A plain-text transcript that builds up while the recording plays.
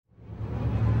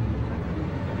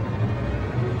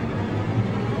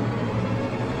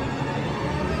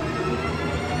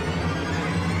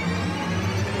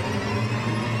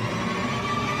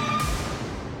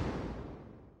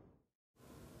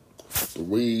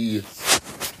3,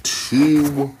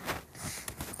 2,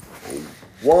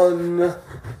 1.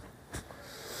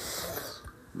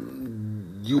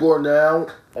 You are now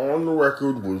on the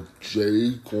record with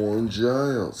J. Corn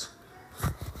Giles.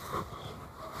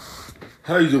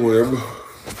 How you doing,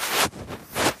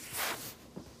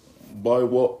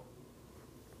 everyone?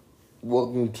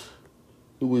 Welcome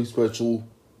to a special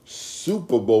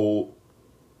Super Bowl.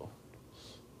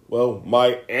 Well,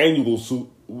 my annual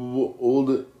Super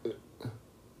Bowl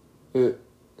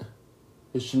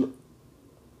edition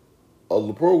of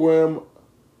the program,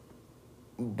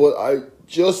 but I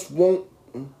just won't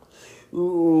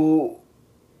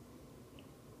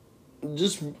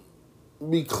just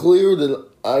be clear that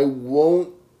I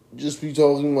won't just be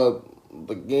talking about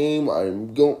the game.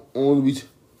 I'm going to be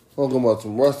talking about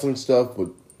some wrestling stuff,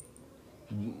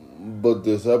 but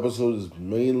this episode is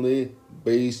mainly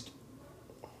based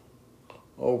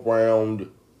around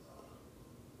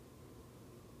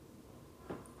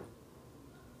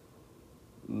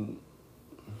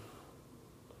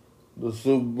the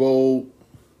Super Bowl.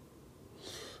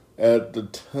 At the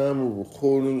time of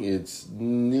recording, it's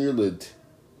near it.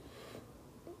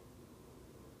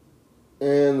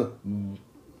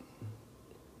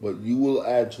 But you will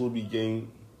actually be getting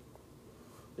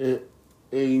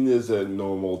this at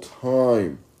normal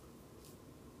time.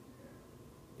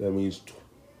 That means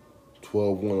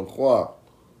 1 o'clock.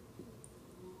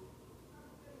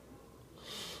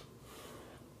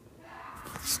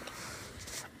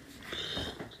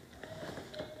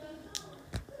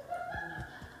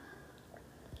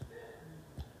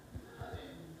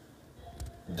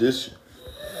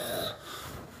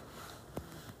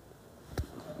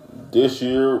 This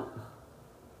year,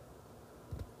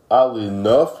 oddly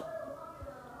enough,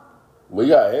 we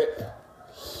got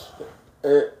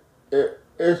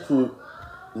extra,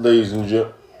 ladies and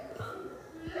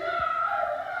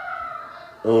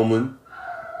gentlemen.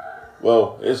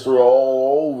 Well, it's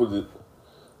all over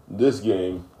this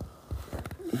game.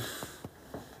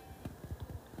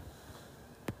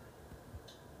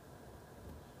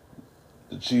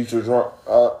 The Chiefs are trying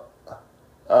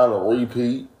on a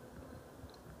repeat.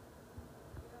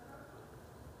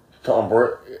 Tom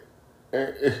Brady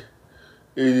it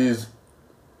is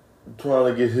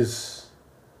trying to get his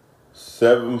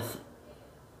 7th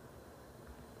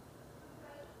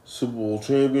Super Bowl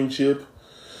championship.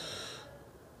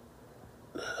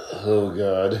 Oh,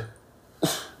 God.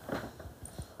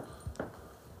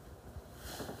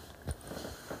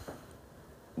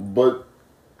 But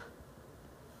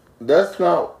that's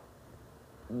not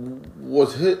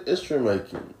what's history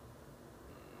making.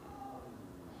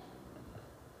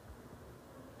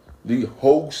 The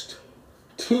host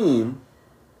team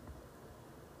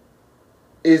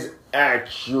is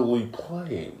actually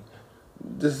playing.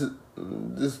 This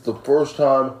is the first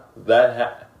time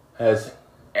that has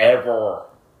ever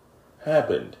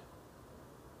happened.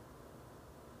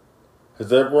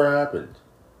 Has ever happened.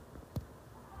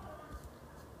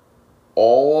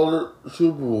 All the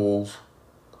Super Bowls,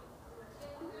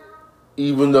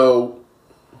 even though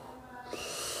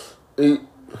the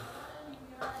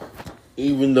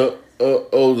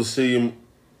stadium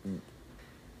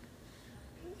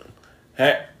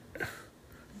had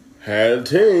a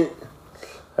team,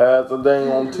 has a dang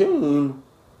on team.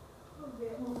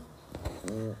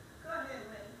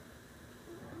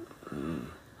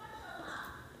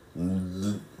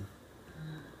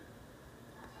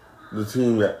 The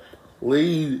team that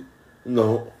plays in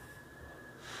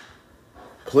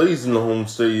the home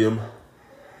stadium,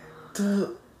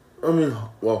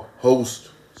 host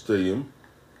stadium,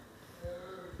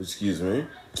 excuse me,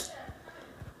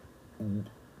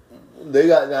 they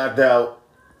got knocked out.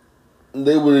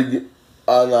 They would get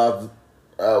knocked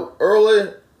out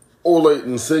early or late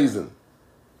in the season.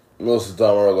 Most of the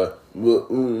time early.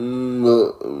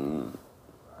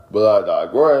 But I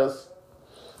digress.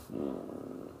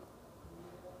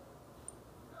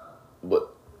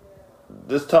 But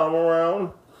this time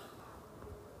around,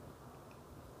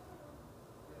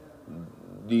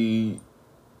 the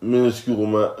minuscule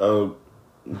amount of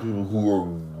people who are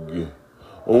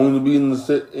going to be in the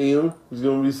stadium is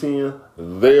going to be seeing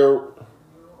their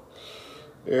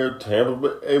Tampa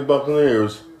Bay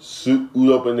Buccaneers suit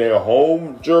up in their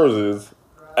home jerseys,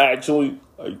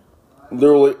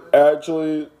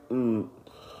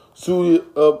 suited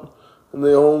up in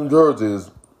their home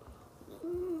jerseys.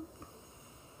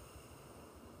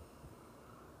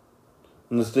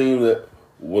 In the stadium that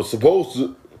was supposed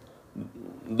to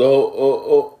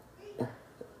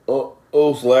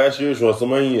host last year's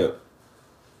WrestleMania.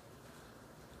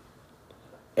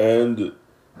 And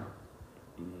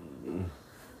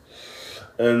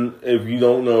if you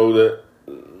don't know that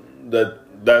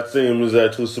that stadium is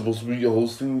actually supposed to be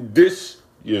hosting this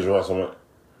year's WrestleMania.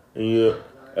 And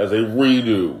as a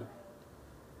redo,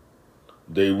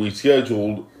 they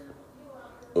rescheduled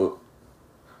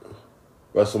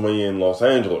WrestleMania in Los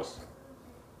Angeles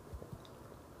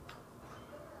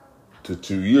to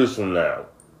 2 years from now.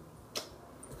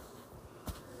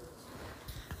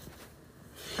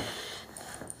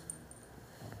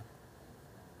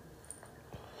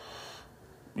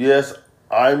 Yes,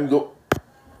 I'm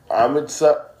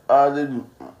excited.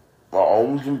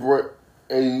 Mahomes and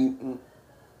Brady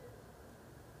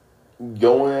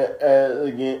going at it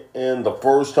again, and the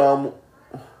first time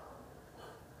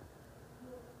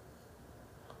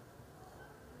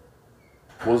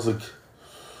was a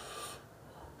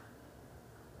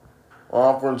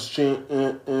conference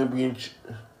championship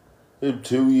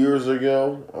 2 years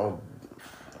ago,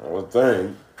 I would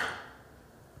think.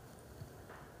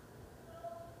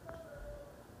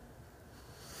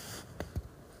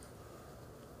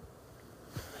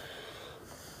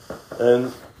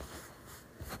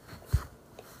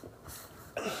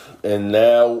 And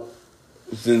now,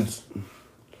 since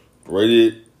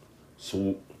Brady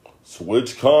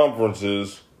switch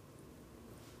conferences,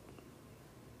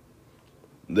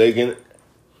 they can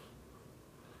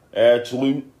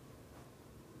actually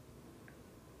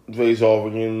face off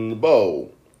again in the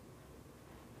bowl.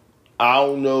 I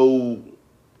don't know.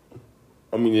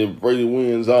 I mean, if Brady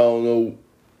wins, I don't know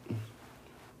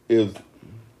if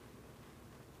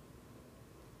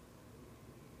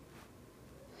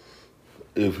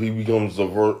he becomes the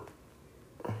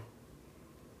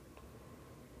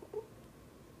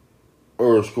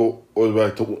first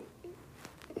quarterback to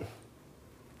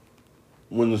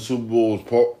win the Super Bowl as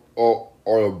part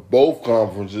of both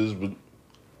conferences, but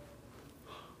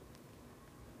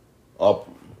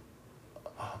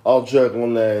I'll check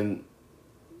on that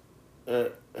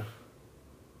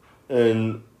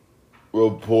and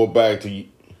report back to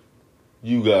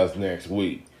you guys next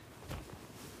week.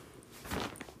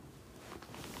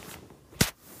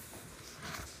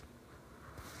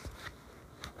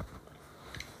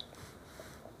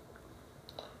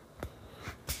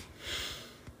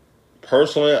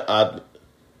 Personally, I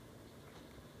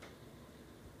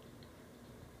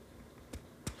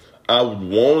would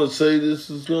want to say this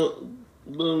is going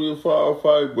to be a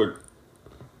firefight, but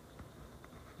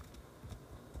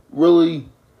really,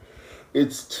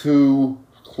 it's too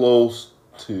close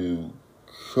to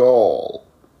call.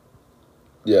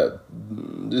 Yeah,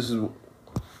 this is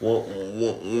one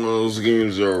of those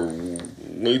games that are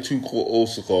way too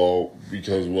close to call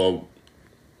because, well,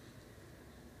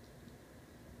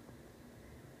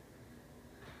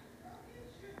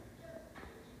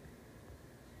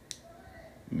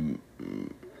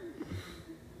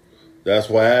 that's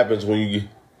what happens when you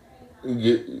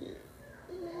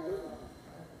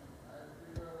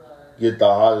get the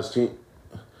hottest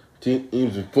teams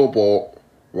in football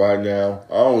right now.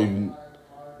 I don't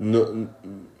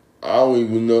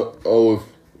even know if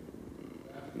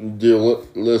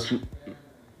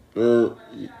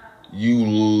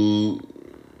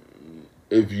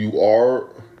if you are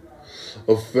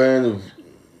a fan of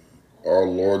our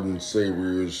Lord and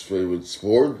Savior's favorite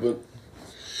sport, but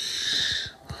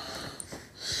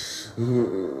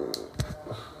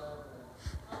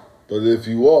if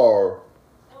you are,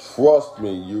 trust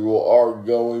me, you are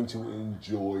going to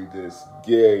enjoy this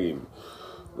game.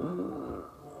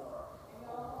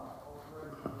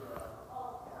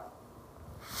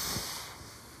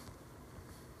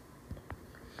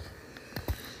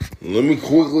 Let me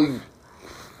quickly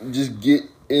just get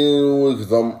in with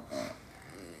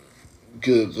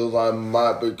because I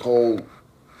might be called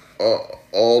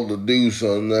all to do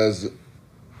something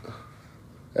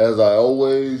as I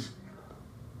always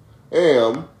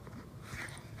am.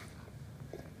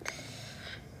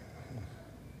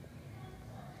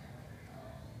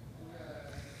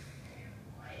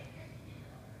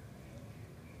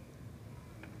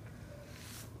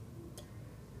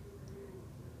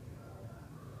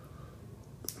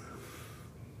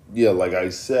 Yeah, like I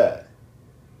said,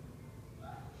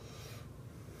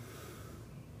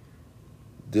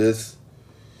 this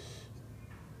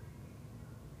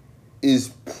is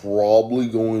probably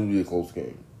going to be a close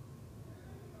game.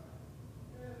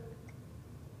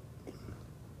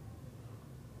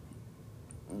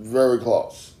 Very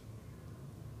close.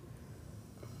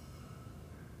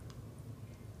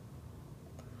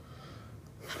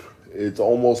 It's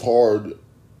almost hard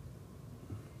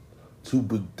to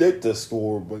predict the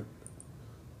score, but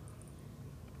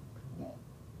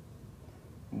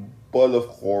of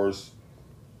course,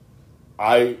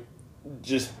 I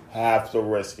just have to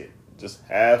risk it. Just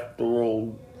have to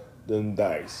roll the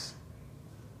dice.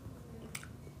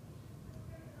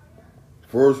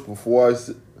 First, before I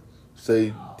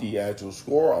say the actual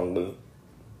score, I'm going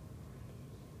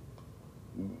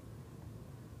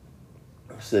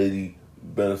to say the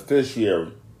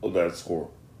beneficiary of that score.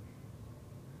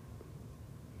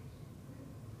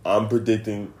 I'm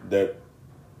predicting that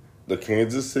the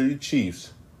Kansas City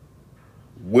Chiefs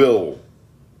will,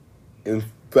 in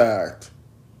fact,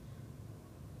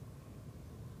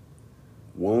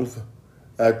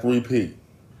 repeat.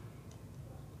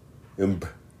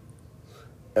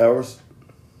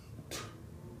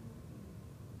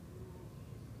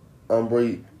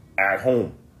 Brady at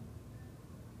home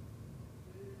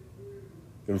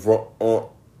in front of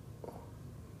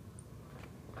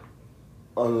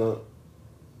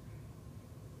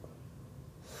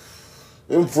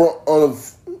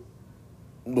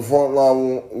the front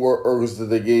line workers that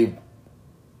they gave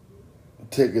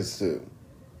tickets to.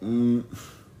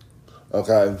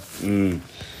 Okay.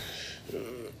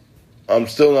 I'm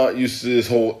still not used to this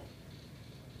whole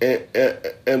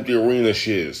empty arena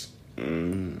shiz.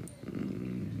 You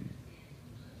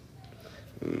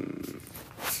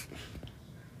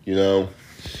know?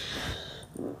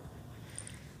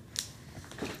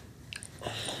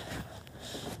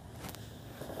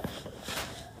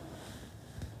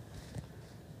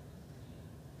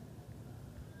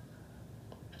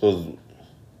 Because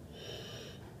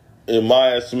in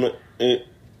my estimate,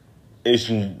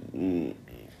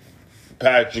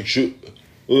 Patrick should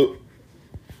be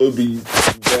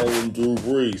down Drew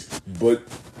Brees, but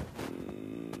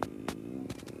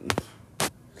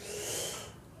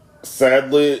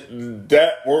sadly,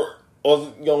 that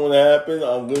wasn't going to happen.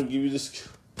 I'm going to give you this.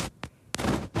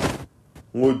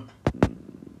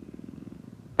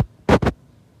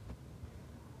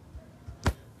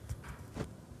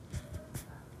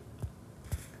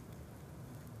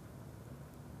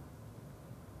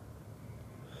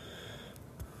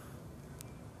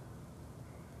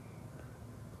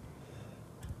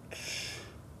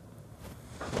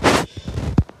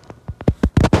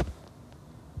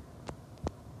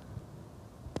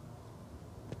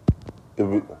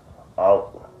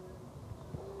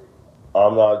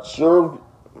 I'm not sure.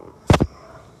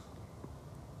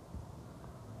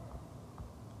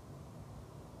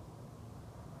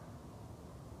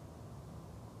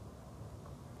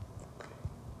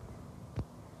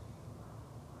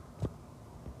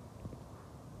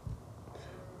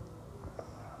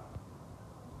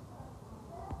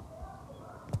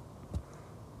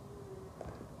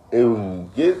 It will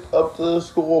get up to the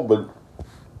score, but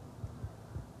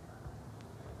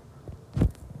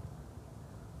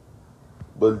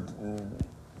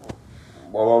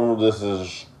remember, this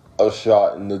is a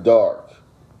shot in the dark.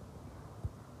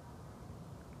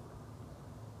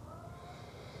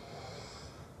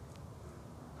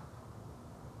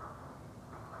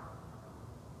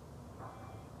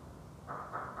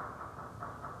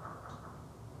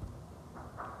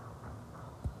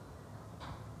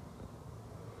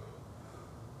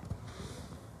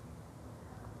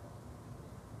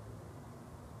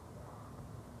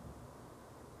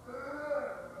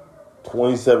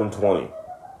 $27-20.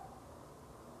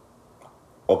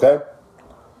 Okay?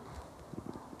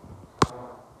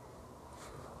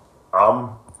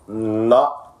 I'm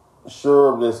not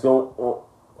sure if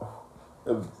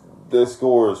this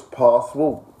score is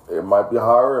possible. It might be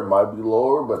higher, it might be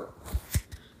lower, but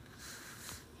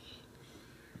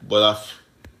I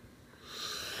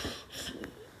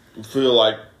feel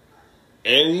like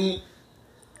any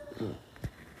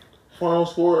final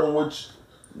score in which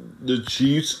the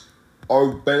Chiefs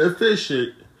are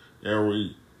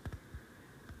beneficiary,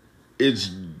 it's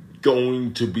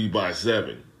going to be by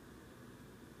 7.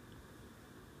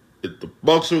 If the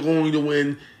Bucs are going to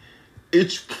win,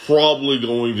 it's probably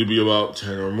going to be about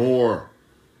 10 or more.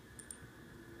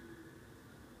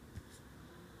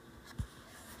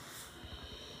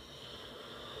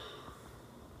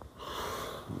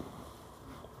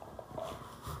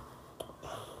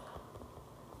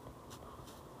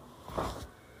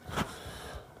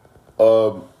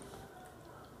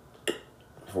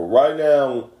 For right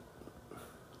now,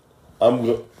 I'm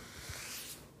good.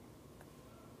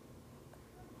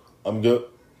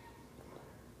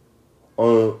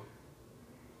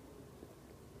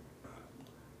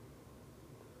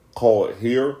 Call it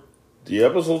here. The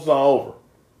episode's not over.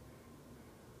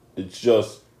 It's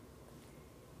just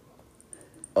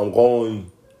I'm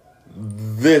calling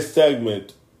this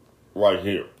segment right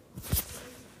here.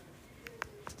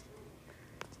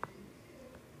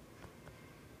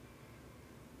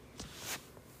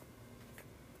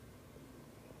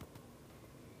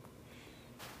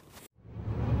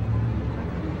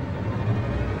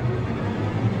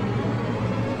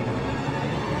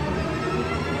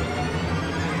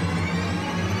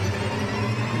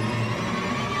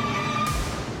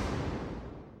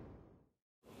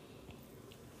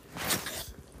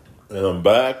 And I'm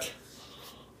back.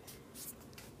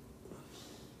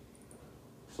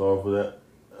 Sorry for that.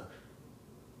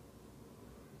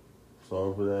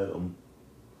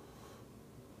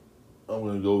 I'm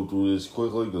gonna go through this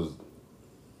quickly because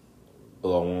I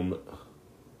want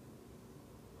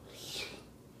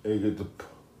to get the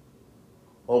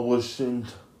publishing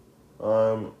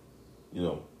time.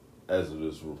 As of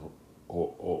this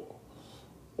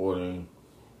recording.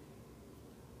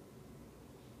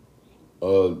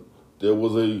 There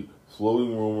was a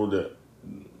floating rumor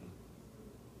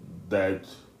that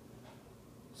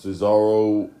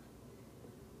Cesaro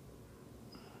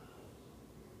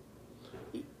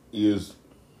is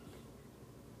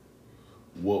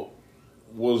what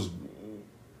was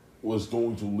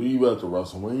going to leave after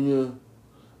WrestleMania.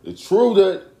 It's true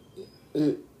that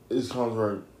his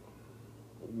contract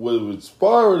would have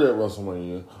expired at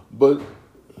WrestleMania, but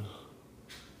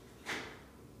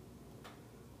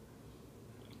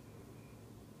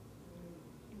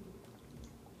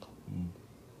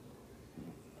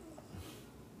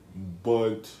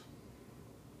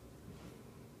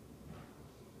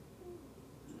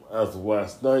as of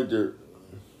last night,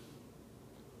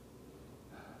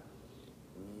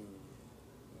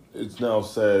 it's now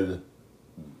said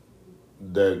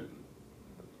that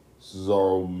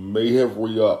Cesaro may have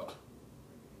re-upped.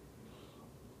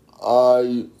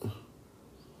 I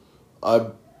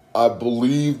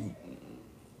believe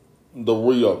the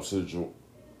re-up situation,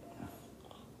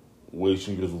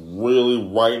 because really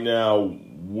right now,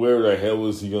 where the hell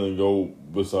is he going to go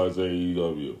besides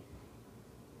AEW?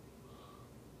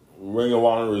 Ring of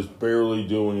Honor is barely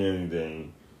doing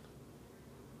anything.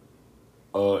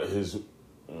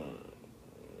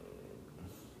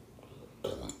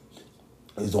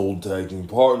 His old tag team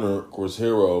partner, Chris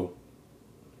Hero,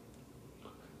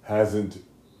 hasn't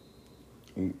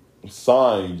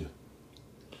signed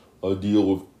a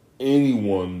deal with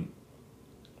anyone.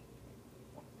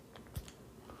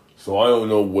 So I don't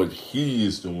know what he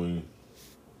is doing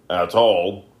at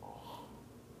all.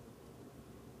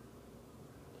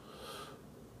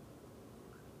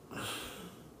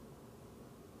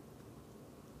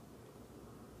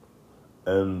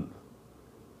 And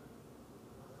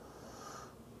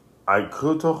I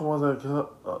could talk about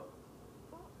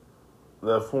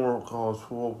that former college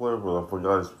football player, but I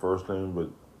forgot his first name, but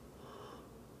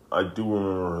I do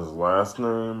remember his last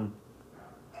name.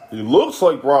 He looks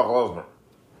like Brock Lesnar.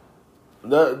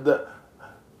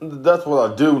 That's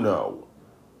what I do know.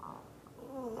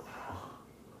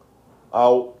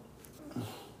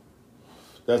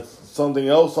 That's something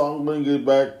else I'm going to get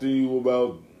back to you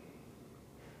about.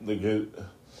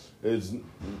 His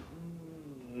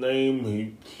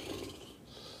name,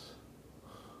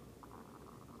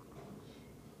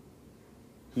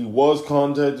 he was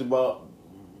contacted by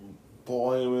Paul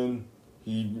Heyman.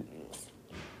 He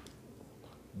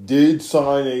did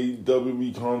sign a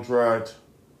WB contract.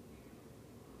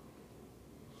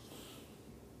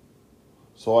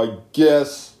 So I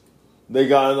guess they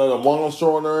got another monster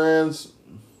on their hands.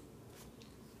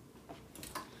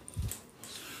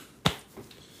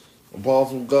 A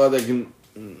possible guy that can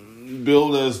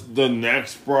build as the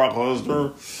next Brock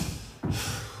Lesnar.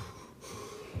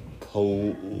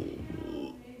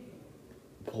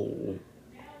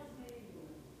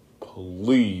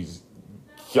 Please,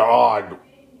 God,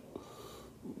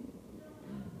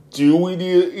 do we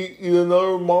need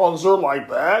another monster like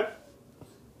that?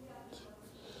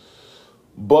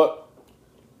 But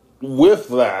with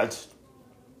that,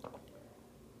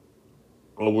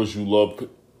 I wish you love,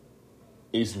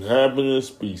 peace, and happiness.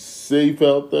 Be safe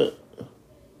out there.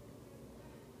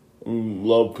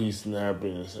 Love, peace, and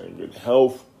happiness, and good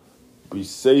health. Be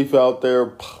safe out there,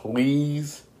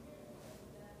 please.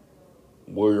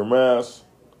 Wear your mask,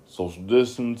 social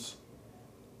distance,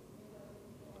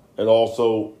 and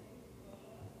also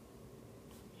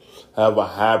have a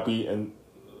happy and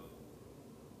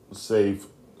safe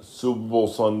Super Bowl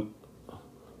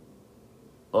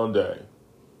Sunday.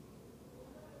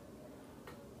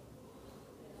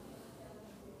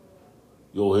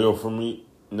 You'll hear from me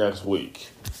next week.